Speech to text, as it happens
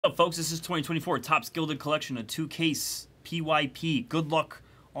What's up, folks? This is 2024 Topps Gilded Collection, a 2-case PYP. Good luck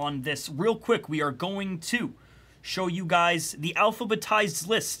on this. Real quick, we are going to show you guys the alphabetized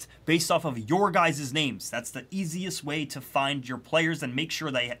list based off of your guys' names. That's the easiest way to find your players and make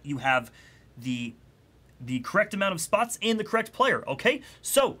sure that you have the correct amount of spots and the correct player, okay?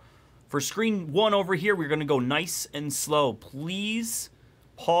 So, for screen one over here, we're going to go nice and slow. Please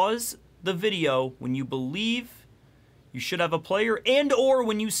pause the video when you believe you should have a player and or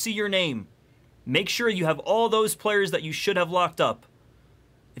when you see your name. Make sure you have all those players that you should have locked up.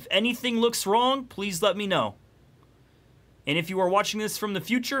 If anything looks wrong, please let me know. And if you are watching this from the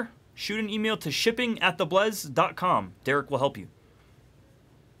future, shoot an email to shipping@theblez.com. Derek will help you.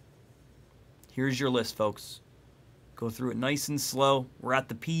 Here's your list, folks. Go through it nice and slow. We're at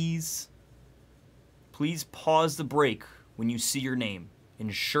the P's. Please pause the break when you see your name.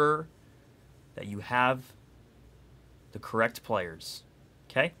 Ensure that you have the correct players.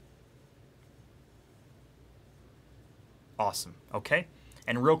 Okay? Awesome. Okay?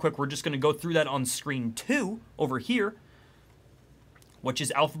 And real quick, we're just going to go through that on screen 2 over here, which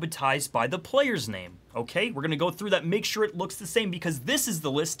is alphabetized by the player's name. Okay? We're going to go through that, make sure it looks the same, because this is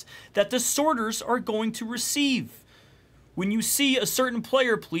the list that the sorters are going to receive. When you see a certain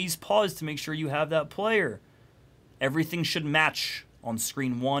player, please pause to make sure you have that player. Everything should match on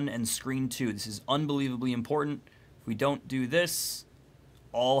screen 1 and screen 2. This is unbelievably important. If we don't do this,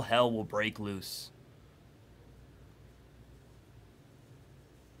 all hell will break loose.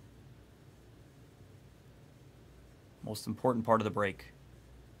 Most important part of the break.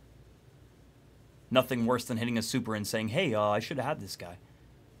 Nothing worse than hitting a super and saying, hey, I should have had this guy.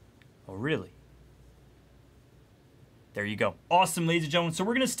 Oh, really? There you go. Awesome, ladies and gentlemen. So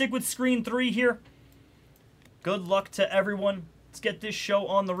we're going to stick with screen 3 here. Good luck to everyone. Let's get this show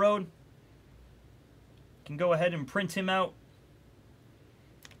on the road. Can go ahead and print him out.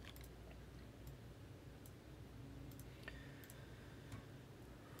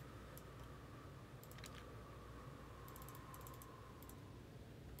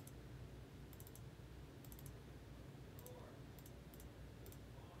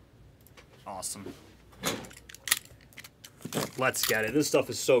 Awesome. Let's get it. This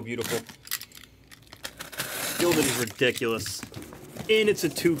stuff is so beautiful. Gilded is ridiculous. And it's a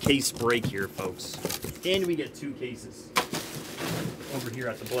 2-case break here, folks. And we get 2 cases over here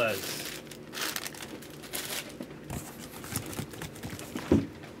at the Blez.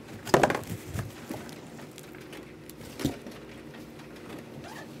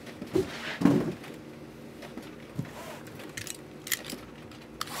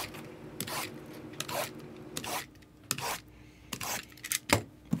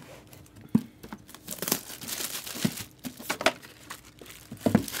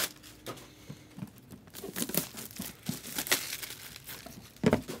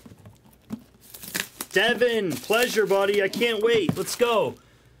 Devin, pleasure, buddy. I can't wait. Let's go.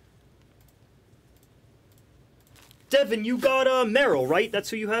 Devin, you got Merrill, right? That's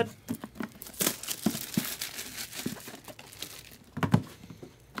who you had?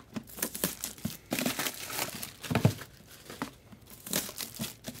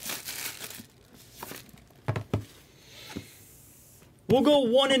 We'll go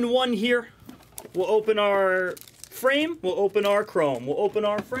 1 and 1 here. We'll open our frame. We'll open our chrome. We'll open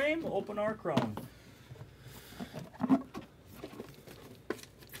our frame. We'll open our chrome.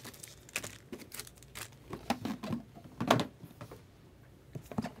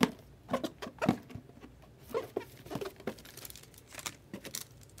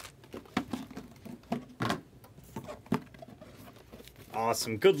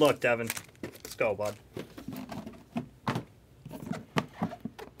 Awesome. Good luck, Devin. Let's go, bud.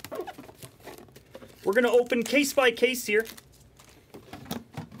 We're going to open case by case here.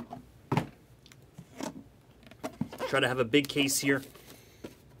 Try to have a big case here.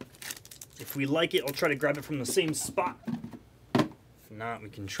 If we like it, I'll try to grab it from the same spot. If not, we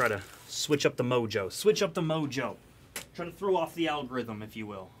can try to switch up the mojo. Switch up the mojo. Try to throw off the algorithm, if you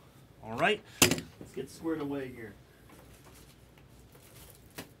will. All right? Let's get squared away here.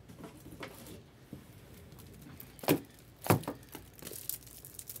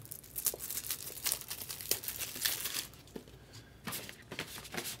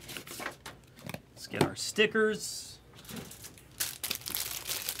 Get our stickers.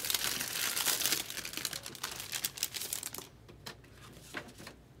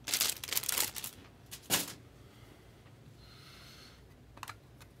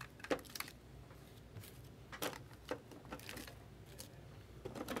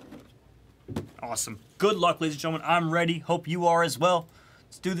 Awesome. Good luck, ladies and gentlemen. I'm ready. Hope you are as well.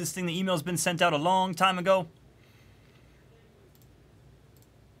 Let's do this thing. The email's been sent out a long time ago.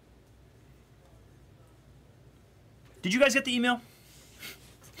 Did you guys get the email?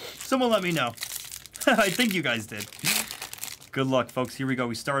 Someone let me know. I think you guys did. Good luck, folks. Here we go.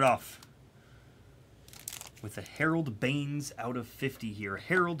 We start off with a Harold Baines out of 50 here.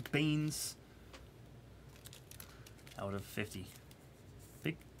 Harold Baines out of 50.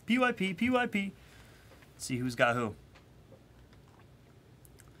 Big PYP, PYP. Let's see who's got who.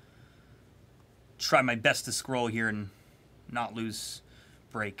 Try my best to scroll here and not lose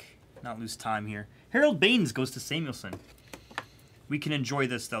time here. Harold Baines goes to Samuelson. We can enjoy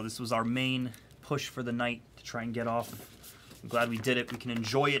this, though. This was our main push for the night to try and get off. I'm glad we did it. We can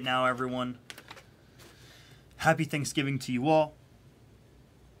enjoy it now, everyone. Happy Thanksgiving to you all.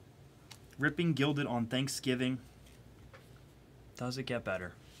 Ripping Gilded on Thanksgiving. Does it get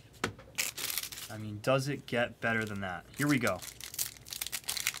better? I mean, does it get better than that? Here we go.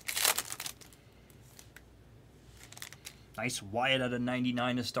 Nice Wyatt out of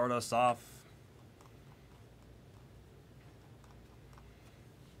 99 to start us off.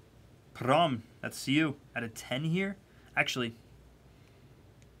 Prom, that's you. Out of 10 here? Actually,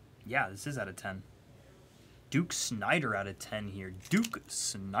 yeah, this is out of 10. Duke Snyder out of 10 here. Duke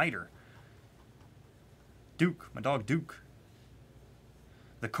Snyder. Duke, my dog Duke.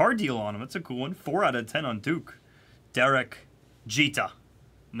 The car deal on him, that's a cool one. 4 out of 10 on Duke. Derek Jeter,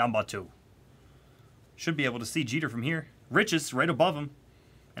 number 2. Should be able to see Jeter from here. Riches right above him.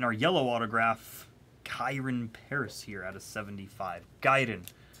 And our yellow autograph, Kyron Paris here out of 75. Gaiden.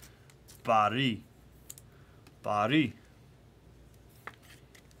 Bari. Bari.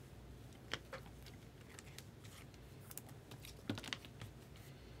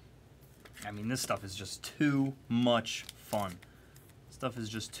 I mean, this stuff is just too much fun. Stuff is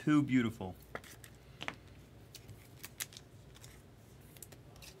just too beautiful.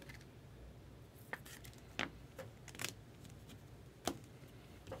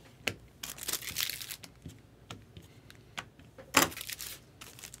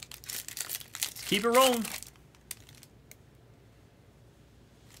 Let's keep it rolling.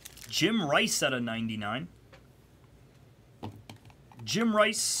 Jim Rice out of 99. Jim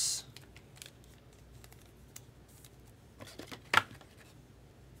Rice.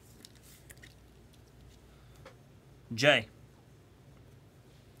 Jay.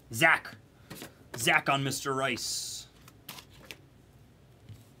 Zach. Zach on Mr. Rice.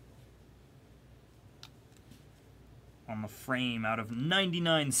 On the frame out of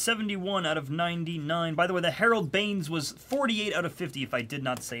 99. 71 out of 99. By the way, the Harold Baines was 48 out of 50 if I did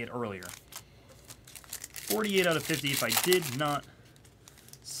not say it earlier. 48 out of 50 if I did not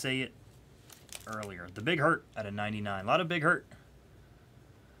say it earlier. The Big Hurt out of 99. A lot of Big Hurt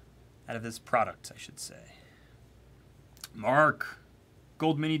out of this product, I should say. Mark.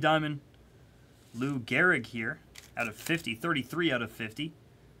 Gold Mini Diamond. Lou Gehrig here out of 50. 33 out of 50.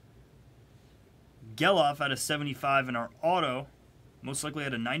 Geloff out of 75. And our auto, most likely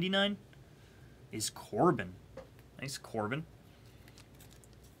out of 99, is Corbin. Nice Corbin.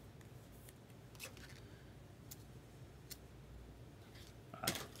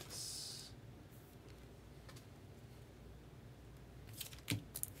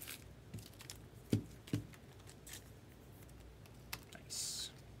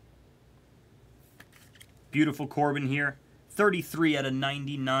 Beautiful Corbin here. 33 out of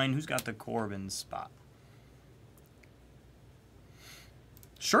 99. Who's got the Corbin spot?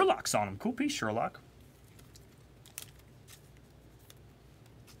 Sherlock's on him. Cool piece, Sherlock.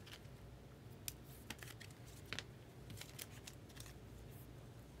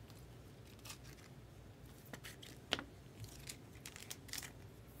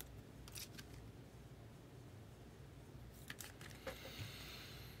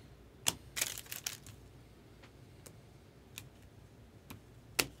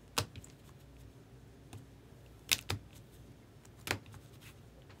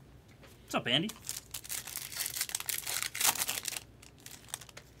 What's up, Andy?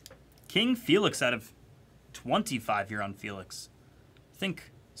 King Felix out of 25 here on Felix. I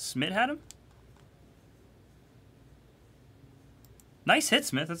think Smith had him? Nice hit,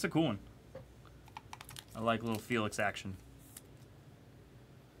 Smith. That's a cool one. I like little Felix action.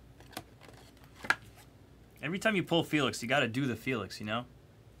 Every time you pull Felix, you gotta do the Felix, you know?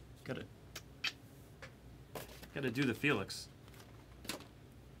 Gotta do the Felix.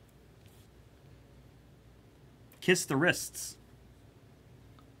 Kiss the wrists.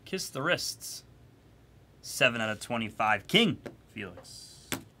 Kiss the wrists. 7 out of 25. King Felix.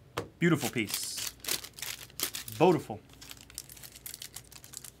 Beautiful piece. Beautiful.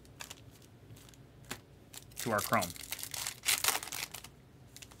 To our chrome.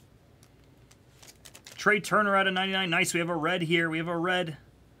 Trey Turner out of 99. Nice. We have a red here. We have a red.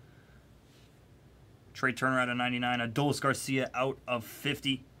 Trey Turner out of 99. Adolis Garcia out of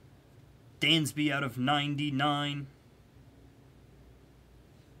 50. Dansby out of 99.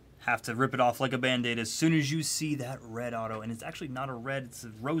 Have to rip it off like a Band-Aid as soon as you see that red auto. And it's actually not a red, it's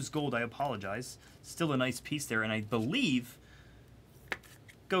a rose gold, I apologize. Still a nice piece there, and I believe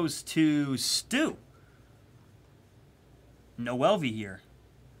goes to Stu. Noelvi here.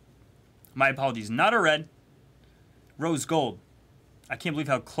 My apologies, not a red. Rose gold. I can't believe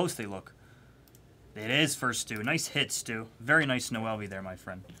how close they look. It is for Stu. Nice hit, Stu. Very nice Noelvi there, my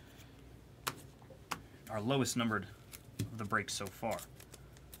friend. Our lowest numbered of the break so far.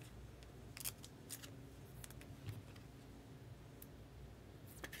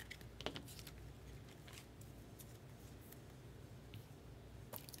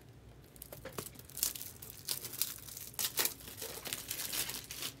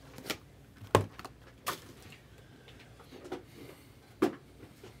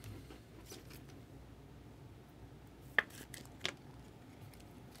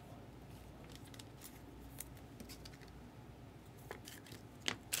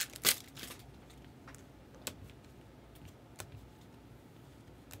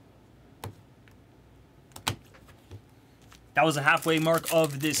 That was a halfway mark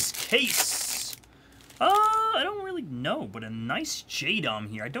of this case. I don't really know, but a nice J-Dom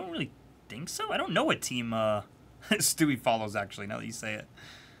here. I don't really think so. I don't know what team Stewie follows, actually, now that you say it.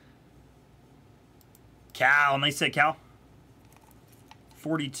 Cal, nice hit, Cal.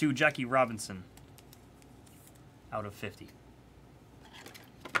 42, Jackie Robinson. Out of 50.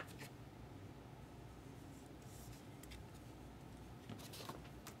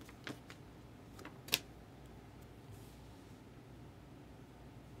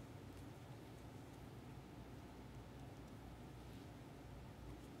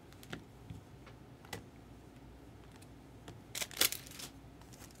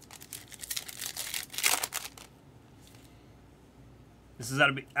 This is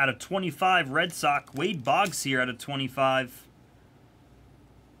out of 25, Red Sox. Wade Boggs here out of 25.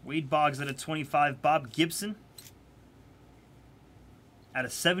 Wade Boggs out of 25. Bob Gibson out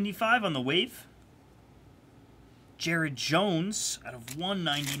of 75 on the wave. Jared Jones out of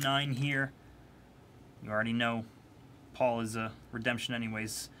 199 here. You already know Paul is a redemption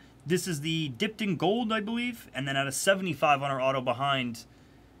anyways. This is the dipped in gold, I believe. And then out of 75 on our auto behind,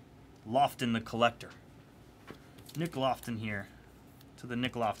 Lofton the Collector. Nick Lofton here. To the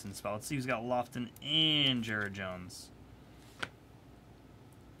Nick Lofton spot. Let's see who's got Lofton and Jared Jones.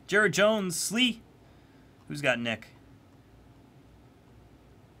 Jared Jones, Slee. Who's got Nick?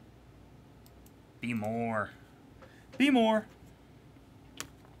 Be more. Be more.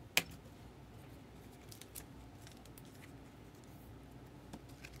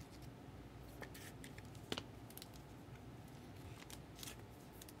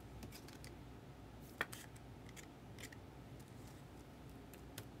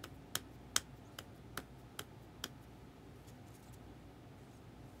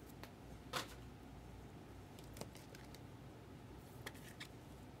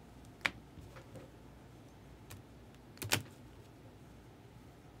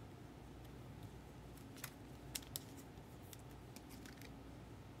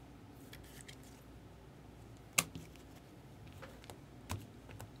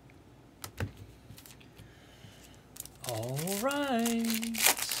 All right.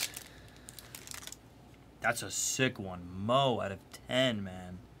 That's a sick one. Mo out of 10,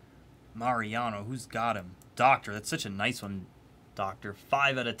 man. Mariano, who's got him? Doctor, that's such a nice one, Doctor.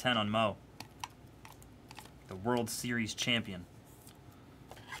 5 out of 10 on Mo. The World Series champion.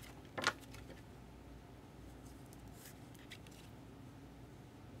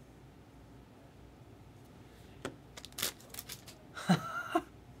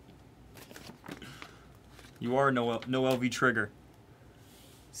 You are no LV Trigger.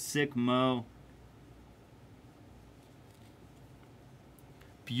 Sick Mo.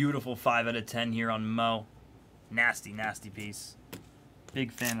 Beautiful 5 out of 10 here on Mo. Nasty, nasty piece.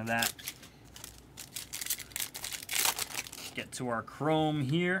 Big fan of that. Get to our chrome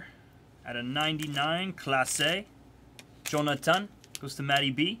here. At a 99, Class A. Jonathan goes to Matty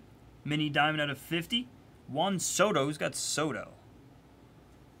B. Mini Diamond out of 50. Juan Soto. Who's got Soto?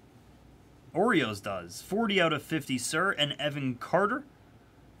 Oreos does. 40 out of 50, sir. And Evan Carter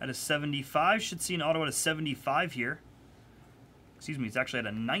at a 75. Should see an auto at a 75 here. Excuse me, it's actually at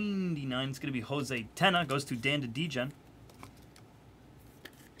a 99. It's going to be Jose Tena. Goes to Dan to Degen.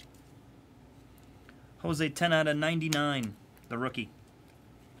 Jose Tena at a 99, the rookie.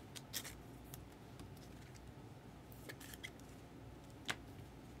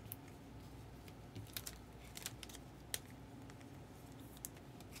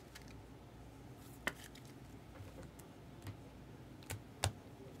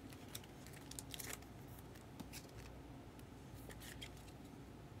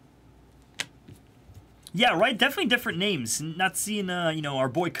 Yeah, right. Definitely different names. Not seeing, you know, our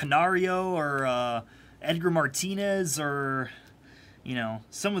boy Canario or Edgar Martinez or, you know,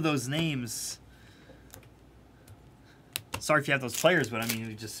 some of those names. Sorry if you have those players, but I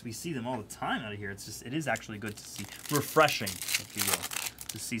mean, we see them all the time out of here. It's just, it is actually good to see, refreshing, if you will,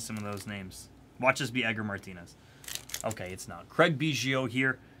 to see some of those names. Watch this be Edgar Martinez. Okay, it's not. Craig Biggio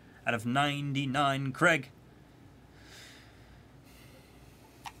here, out of 99. Craig.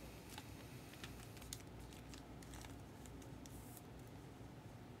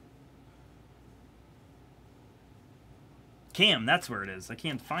 Cam, that's where it is. I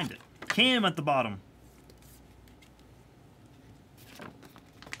can't find it. Cam at the bottom.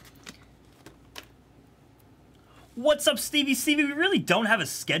 What's up, Stevie? Stevie, we really don't have a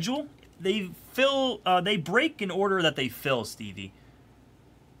schedule. They break in order that they fill, Stevie.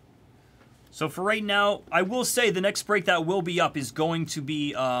 So for right now, I will say the next break that will be up is going to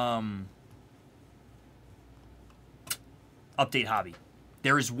be Update Hobby.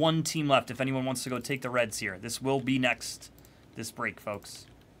 There is one team left if anyone wants to go take the Reds here. This will be next, this break, folks.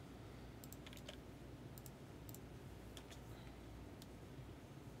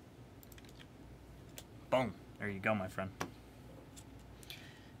 Boom. There you go, my friend.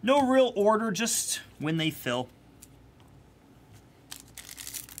 No real order, just when they fill.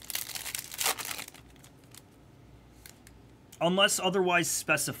 Unless otherwise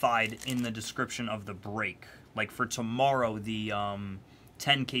specified in the description of the break. Like for tomorrow, the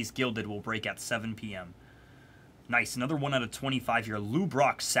 10-case Gilded will break at 7 p.m. Nice. Another 1 out of 25 here. Lou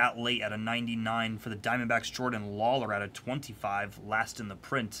Brock sat late at a 99 for the Diamondbacks. Jordan Lawler at a 25, last in the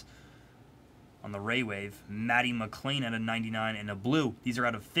print. On the Ray Wave, Matty McLean at a 99 and a blue. These are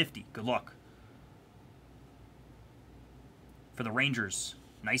out of 50. Good luck. For the Rangers,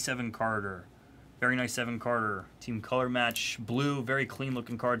 nice Evan Carter. Very nice Evan Carter. Team color match, blue, very clean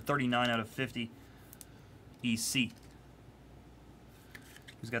looking card. 39 out of 50. EC.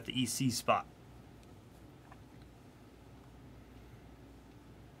 Who's got the EC spot?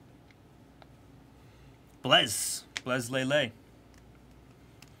 Blaise Lele.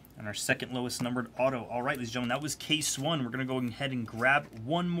 And our second lowest numbered auto. All right, ladies and gentlemen, that was case 1. We're going to go ahead and grab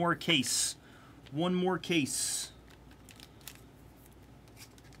one more case. One more case.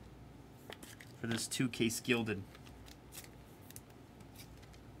 For this 2-case Gilded.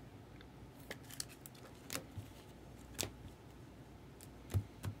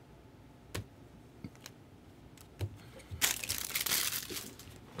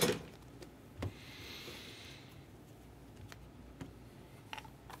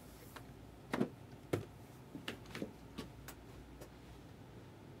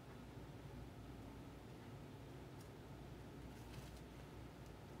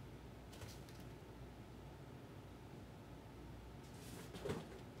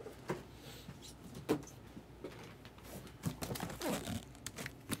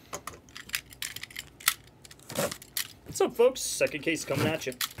 What's up, folks? Second case coming at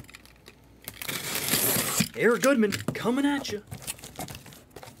you. Eric Goodman coming at you.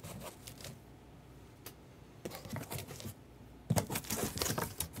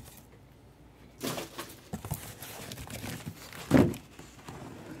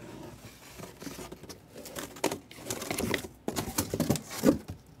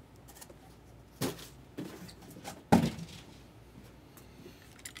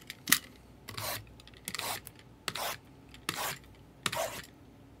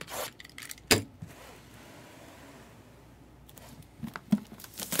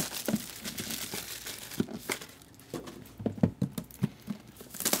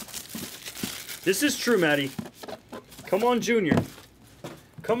 This is true, Maddie. Come on, Junior.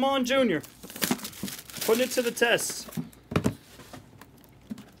 Come on, Junior. Putting it to the test.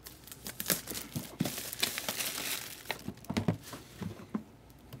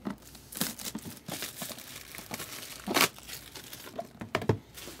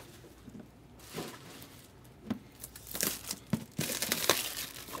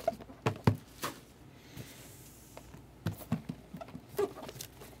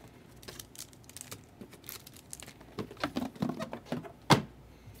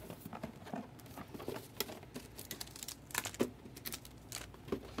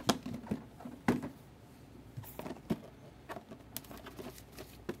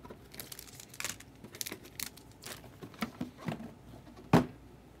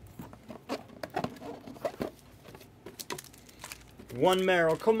 One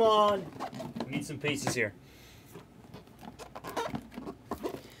Merrill, come on. We need some pieces here.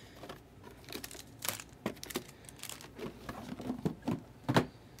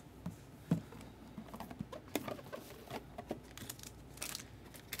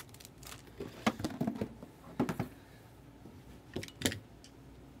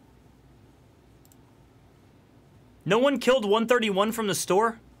 No one killed 131 from the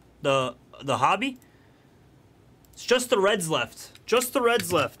store? The hobby? It's just the Reds left. Just the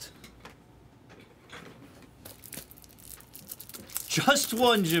Reds left. Just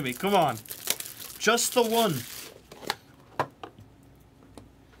one, Jimmy. Come on. Just the one.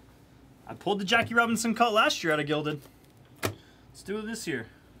 I pulled the Jackie Robinson cut last year out of Gilded. Let's do it this year.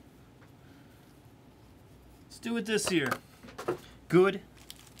 Let's do it this year. Good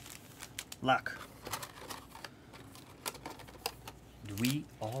luck. We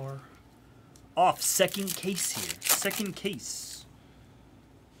are off. Second case here. Second case.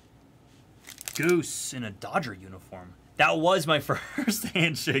 Goose in a Dodger uniform. That was my first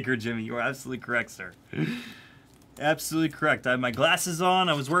handshaker, Jimmy. You are absolutely correct, sir. Absolutely correct. I had my glasses on.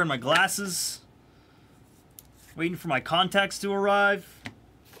 I was wearing my glasses. Waiting for my contacts to arrive.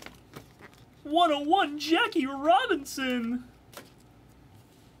 101 Jackie Robinson.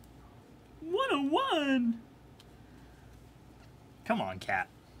 101. Come on, cat.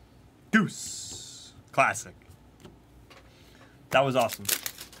 Goose. Classic. That was awesome.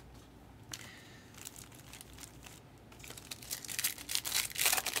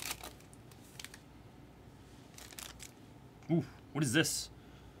 Ooh, what is this?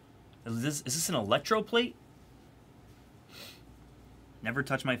 Is this an electro plate? Never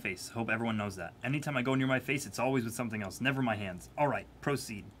touch my face. Hope everyone knows that. Anytime I go near my face, it's always with something else. Never my hands. All right,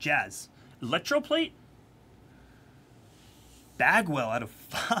 proceed. Jazz. Electro plate? Bagwell out of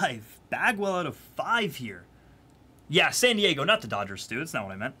 5. Bagwell out of 5 here. Yeah, San Diego, not the Dodgers, Stu. That's not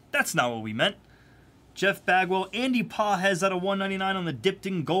what I meant. That's not what we meant. Jeff Bagwell. Andy Pages out of 199 on the dipped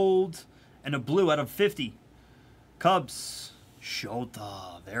in gold. And a blue out of 50. Cubs.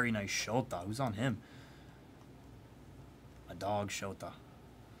 Shota. Very nice Shota. Who's on him? A dog, Shota.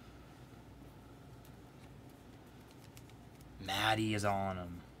 Maddie is on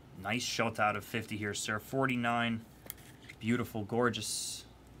him. Nice Shota out of 50 here, sir. 49. Beautiful, gorgeous,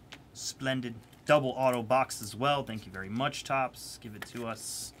 splendid. Double auto box as well. Thank you very much, Topps. Give it to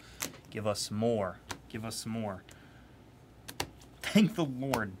us. Give us more. Give us more. Thank the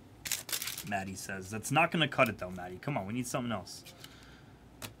Lord, Maddie says. That's not going to cut it, though, Maddie. Come on, we need something else.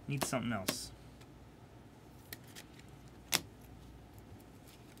 Need something else.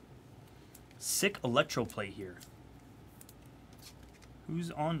 Sick electro plate here.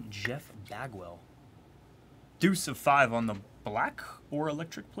 Who's on Jeff Bagwell? Deuce of 5 on the black or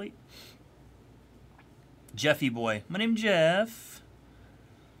electric plate. Jeffy boy. My name's Jeff.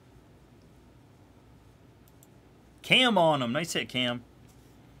 Cam on him. Nice hit, Cam.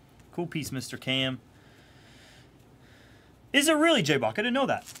 Cool piece, Mr. Cam. Is it really, J-Bach? I didn't know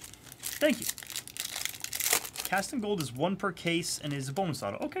that. Thank you. Cast and gold is 1 per case and is a bonus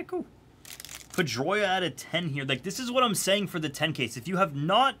auto. Okay, cool. Pedroia out of 10 here. Like, this is what I'm saying for the 10 case. If you have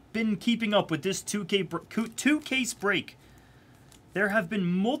not been keeping up with this 2 case break, there have been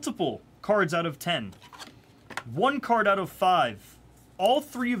multiple cards out of 10. 1 card out of 5. All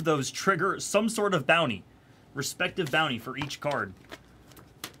 3 of those trigger some sort of bounty. Respective bounty for each card.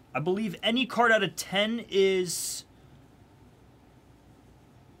 I believe any card out of 10 is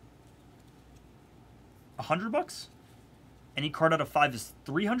 $100? Any card out of 5 is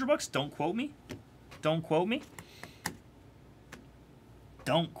 $300? Don't quote me. Don't quote me.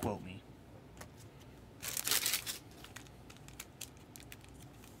 Don't quote me.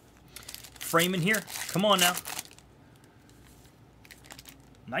 Frame in here. Come on now.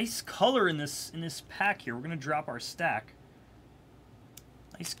 Nice color in this pack here. We're gonna drop our stack.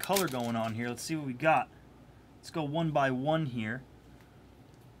 Nice color going on here. Let's see what we got. Let's go 1 by 1 here.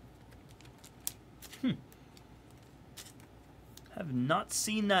 Have not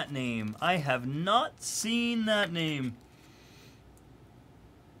seen that name. I have not seen that name.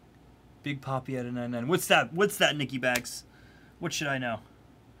 Big Poppy out of 99. What's that? What's that, Nicky Bags? What should I know?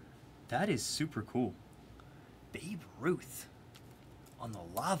 That is super cool. Babe Ruth on the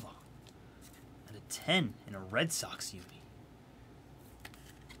lava at a 10 in a Red Sox uni.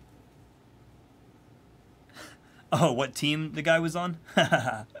 Oh, what team the guy was on?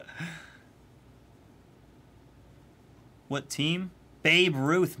 What team? Babe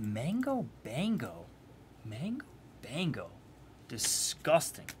Ruth. Mango Bango. Mango Bango.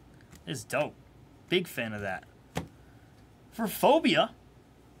 Disgusting. This is dope. Big fan of that. For Phobia.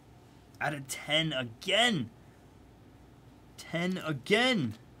 Out of 10 again. 10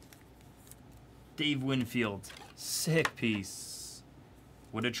 again. Dave Winfield. Sick piece.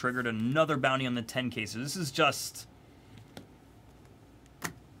 Would have triggered another bounty on the 10 case. So this is just...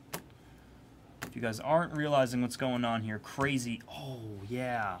 If you guys aren't realizing what's going on here, crazy. Oh,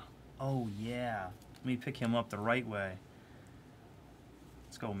 yeah. Oh, yeah. Let me pick him up the right way.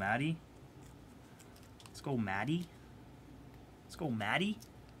 Let's go, Maddie. Let's go, Maddie. Let's go, Maddie.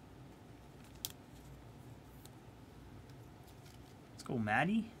 Let's go,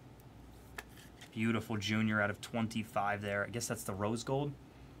 Maddie. Beautiful junior out of 25 there. I guess that's the rose gold.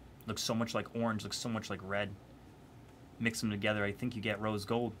 Looks so much like orange. Looks so much like red. Mix them together. I think you get rose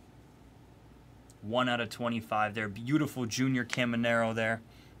gold. 1 out of 25 there. Beautiful junior Caminero there.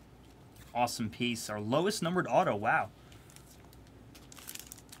 Awesome piece. Our lowest numbered auto. Wow.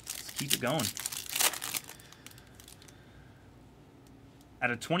 Let's keep it going. Out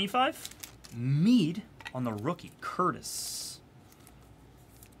of 25, Mead on the rookie. Curtis.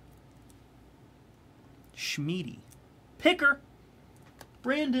 Schmeedy. Picker.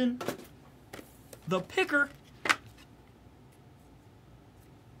 Brandon. The Picker.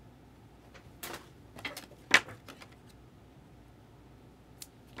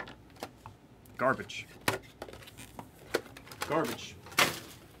 Garbage. Garbage.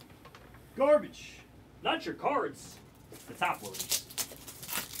 Garbage. Not your cards. The top loaders.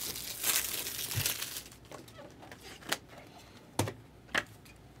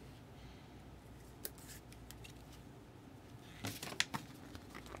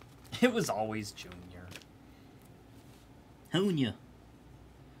 It was always Junior. Junior.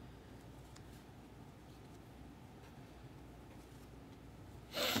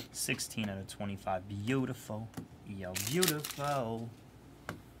 $16 out of 25. Beautiful. Yo, beautiful.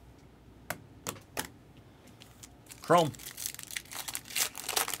 Chrome.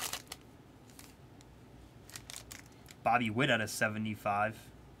 Bobby Witt out of 75.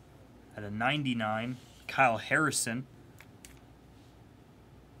 Out of 99. Kyle Harrison.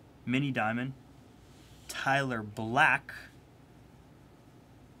 Mini Diamond. Tyler Black.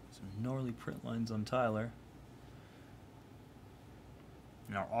 Some gnarly print lines on Tyler.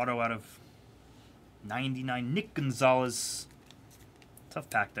 And our auto out of 99, Nick Gonzalez. Tough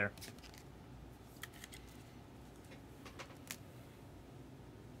pack there.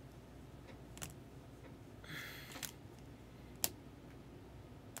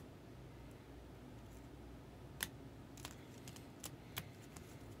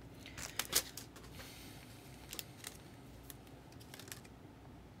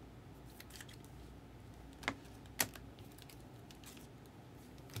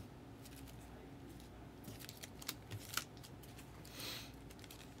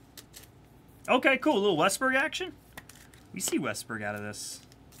 Okay, cool. A little Westberg action. We see Westberg out of this.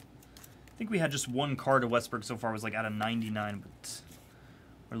 I think we had just one card of Westberg so far. It was like out of 99, but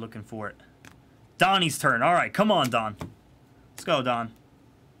we're looking for it. Donnie's turn. All right, come on, Don. Let's go, Don.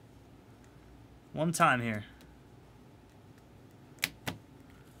 One time here.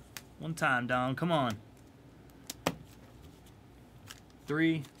 One time, Don. Come on.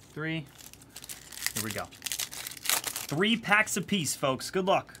 3. Here we go. 3 packs apiece, folks. Good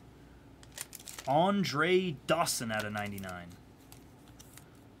luck. Andre Dawson out of 99.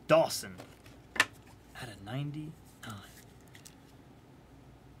 Dawson out of 99.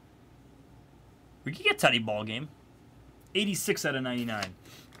 We could get Teddy Ball Game. 86 out of 99.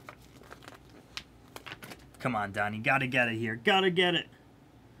 Come on, Donnie. Gotta get it here. Gotta get it.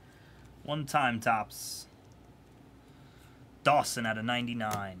 One time, tops. Dawson out of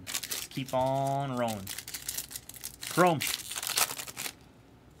 99. Let's keep on rolling. Chrome.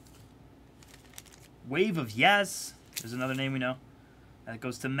 Wave of Yaz. There's another name we know. That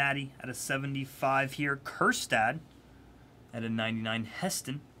goes to Maddie at a 75 here. Kerstad at a 99.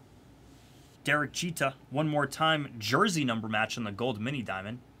 Heston. Derek Jeter. One more time. Jersey number match on the gold mini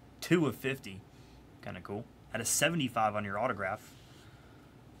diamond. 2 of 50. Kind of cool. At a 75 on your autograph.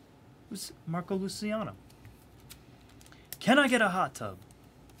 Who's Marco Luciano? Can I get a hot tub?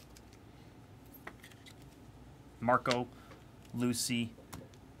 Marco Luciano.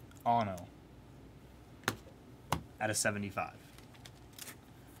 At a 75.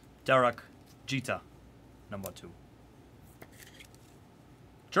 Derek Jeter, number 2.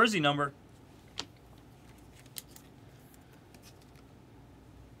 Jersey number.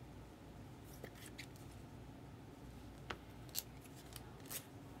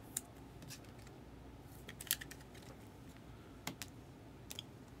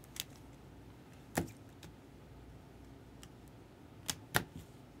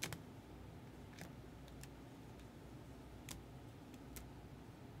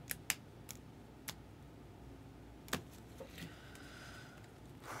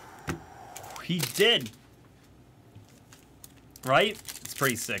 He did. Right? It's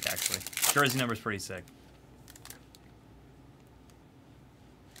pretty sick, actually. Jersey number's pretty sick.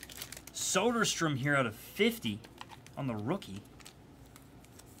 Soderstrom here out of 50 on the rookie.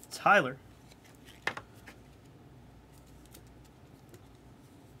 Tyler.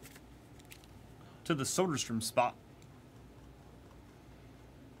 to the Soderstrom spot.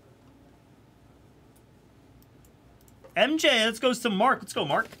 MJ, let's go to Mark. Let's go,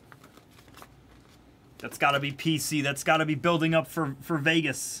 Mark. That's got to be PC. That's got to be building up for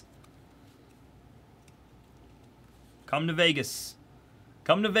Vegas. Come to Vegas.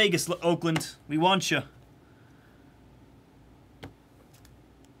 Come to Vegas, Oakland. We want you.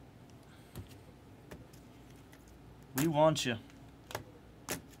 We want you.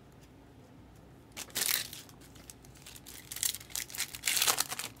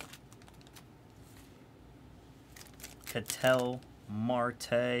 Ketel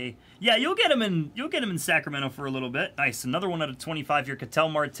Marte. Yeah, you'll get him in Sacramento for a little bit. Nice. Another one out of 25 here. Ketel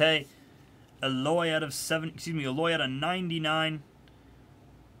Marte. Eloy out of 99.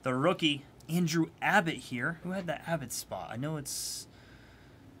 The rookie, Andrew Abbott here. Who had that Abbott spot? I know it's...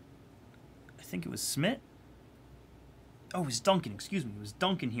 I think it was Smith. Oh, it was Duncan. Excuse me. It was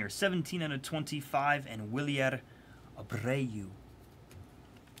Duncan here. 17 out of 25. And Willier Abreu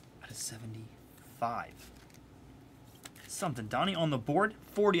out of 75. Something. Donnie on the board.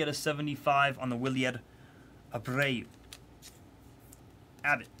 40 out of 75 on the Willier Abreu.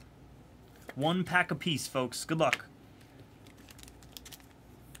 Abbott. One pack apiece, folks. Good luck.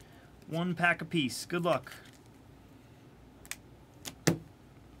 One pack apiece. Good luck.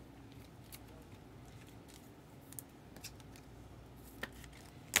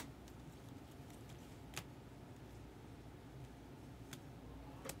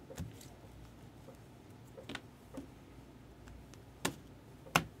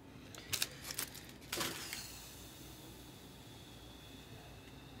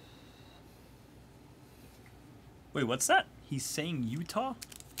 Wait, what's that? He's saying Utah?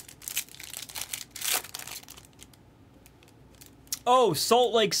 Oh,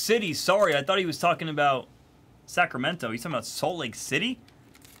 Salt Lake City. Sorry, I thought he was talking about Sacramento. He's talking about Salt Lake City?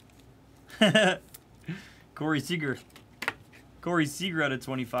 Corey Seager. Corey Seager out of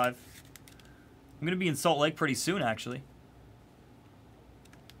 25. I'm going to be in Salt Lake pretty soon, actually.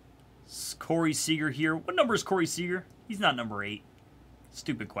 Corey Seager here. What number is Corey Seager? He's not number 8.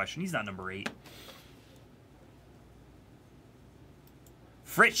 Stupid question. He's not number 8.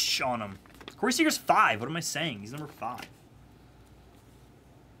 Fritsch on him. Corey Seager's 5. What am I saying? He's number 5.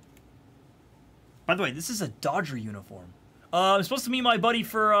 By the way, this is a Dodger uniform. I'm supposed to meet my buddy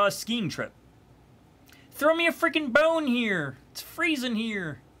for a skiing trip. Throw me a freaking bone here. It's freezing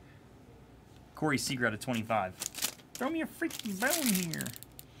here. Corey Seager out of 25. Throw me a freaking bone here.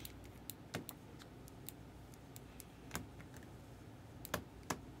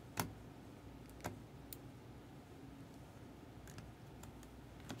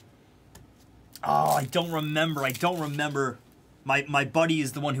 Oh, I don't remember. My buddy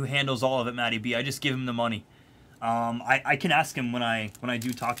is the one who handles all of it, Matty B. I just give him the money. I can ask him when I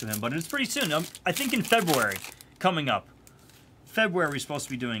do talk to him, but it's pretty soon. I think in February, coming up. February we're supposed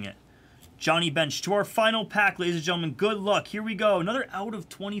to be doing it. Johnny Bench to our final pack, ladies and gentlemen. Good luck. Here we go. Another out of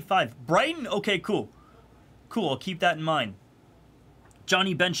 25. Brighton? Okay, cool. Cool, I'll keep that in mind.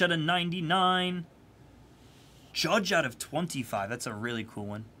 Johnny Bench out of 99. Judge out of 25. That's a really cool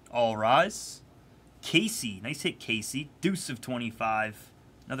one. All rise. Casey, nice hit, Casey. Deuce of 25.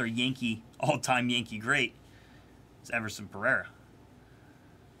 Another Yankee, all-time Yankee great. It's Everson Pereira.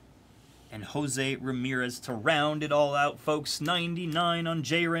 And Jose Ramirez to round it all out, folks. 99 on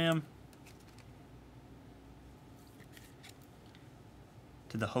J-Ram.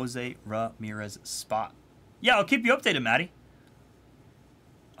 To the Jose Ramirez spot. Yeah, I'll keep you updated, Matty.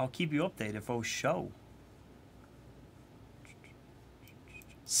 I'll keep you updated for show.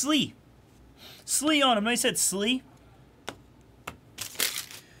 Slee. Slee on him. Nice hit, Slee.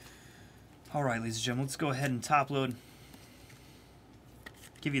 All right, ladies and gentlemen, let's go ahead and top load.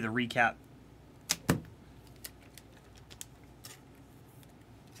 Give you the recap.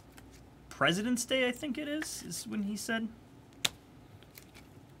 President's Day, I think it is when he said.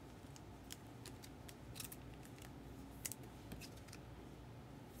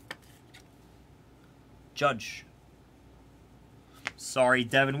 Judge. Sorry,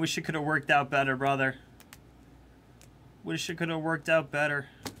 Devin. Wish it could have worked out better, brother. Wish it could have worked out better.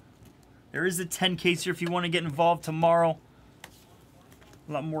 There is a 10 case here if you want to get involved tomorrow.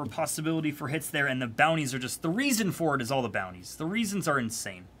 A lot more possibility for hits there, and the bounties are just... The reason for it is all the bounties. The reasons are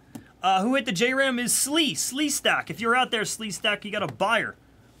insane. Who hit the J-Ram is Slee. Slee Stack. If you're out there, Slee Stack, you got a buyer.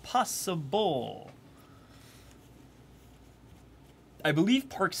 Possible. I believe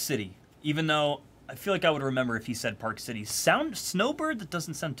Park City, even though... I feel like I would remember if he said Park City. Snowbird? That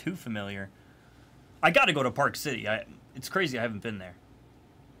doesn't sound too familiar. I gotta go to Park City. It's crazy I haven't been there.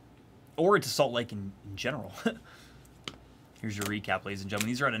 Or to Salt Lake in general. Here's your recap, ladies and gentlemen.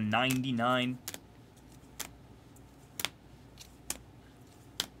 These are at a 99.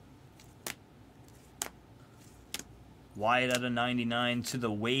 Wyatt out of 99 to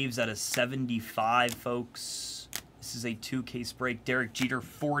the Waves out of 75, folks. This is a 2-case break. Derek Jeter,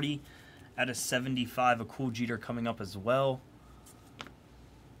 40 out of 75. A cool Jeter coming up as well.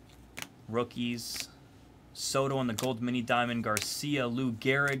 Rookies. Soto on the gold mini diamond. Garcia, Lou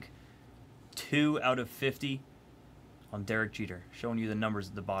Gehrig, 2 out of 50 on Derek Jeter. Showing you the numbers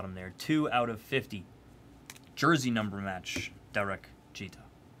at the bottom there. 2 out of 50. Jersey number match, Derek Jeter.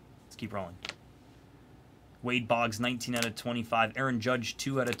 Let's keep rolling. Wade Boggs, 19 out of 25. Aaron Judge,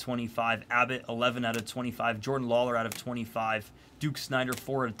 2 out of 25. Abbott, 11 out of 25. Jordan Lawler out of 25. Duke Snyder,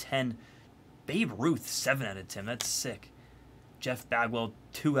 4 out of 10. Babe Ruth, 7 out of 10. That's sick. Jeff Bagwell,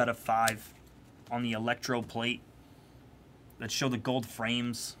 2 out of 5 on the electro plate. Let's show the gold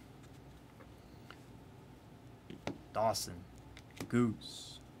frames. Dawson.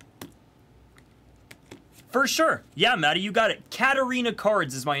 Goose. For sure. Yeah, Matty, you got it. Katarina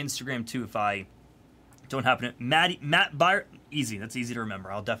Cards is my Instagram, too, if I don't happen to... Matt Byer... Easy. That's easy to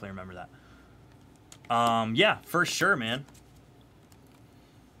remember. I'll definitely remember that. Yeah, for sure, man.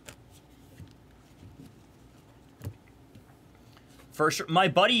 For sure. My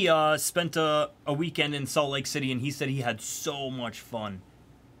buddy spent a weekend in Salt Lake City, and he said he had so much fun.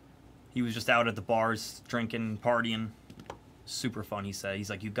 He was just out at the bars, drinking, partying. Super fun, he said. He's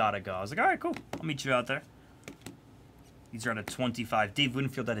like, you gotta go. I was like, all right, cool. I'll meet you out there. These are out of 25. Dave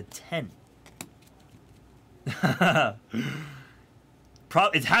Winfield out of 10.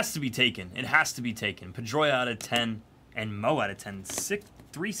 It has to be taken. It has to be taken. Pedroia out of 10 and Mo out of 10.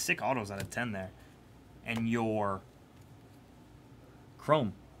 3 sick autos out of 10 there. And your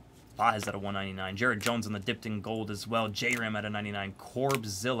Chrome. Baez out of 199. Jared Jones on the dipped in gold as well. J-Ram out of 99.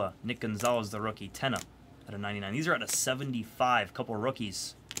 Corbzilla. Nick Gonzalez, the rookie. Tenna out of 99. These are out of 75. Couple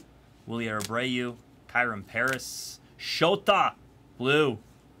rookies. Willie Abreu. Kyron Paris. Shota. Blue.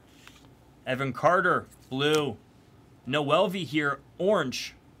 Evan Carter. Blue. Noelvi here.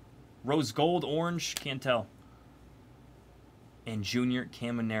 Orange. Rose gold. Orange. Can't tell. And Junior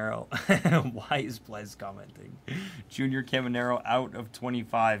Caminero. Why is Blez commenting? Junior Caminero out of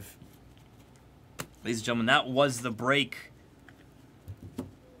 25. Ladies and gentlemen, that was the break.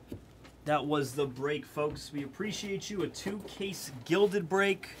 That was the break, folks. We appreciate you. A 2-case Gilded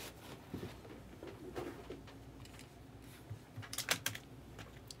break.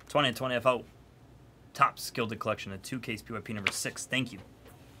 $20 FO. Topps Gilded collection. A 2-case PYP number 6. Thank you.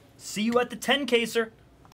 See you at the 10-caser.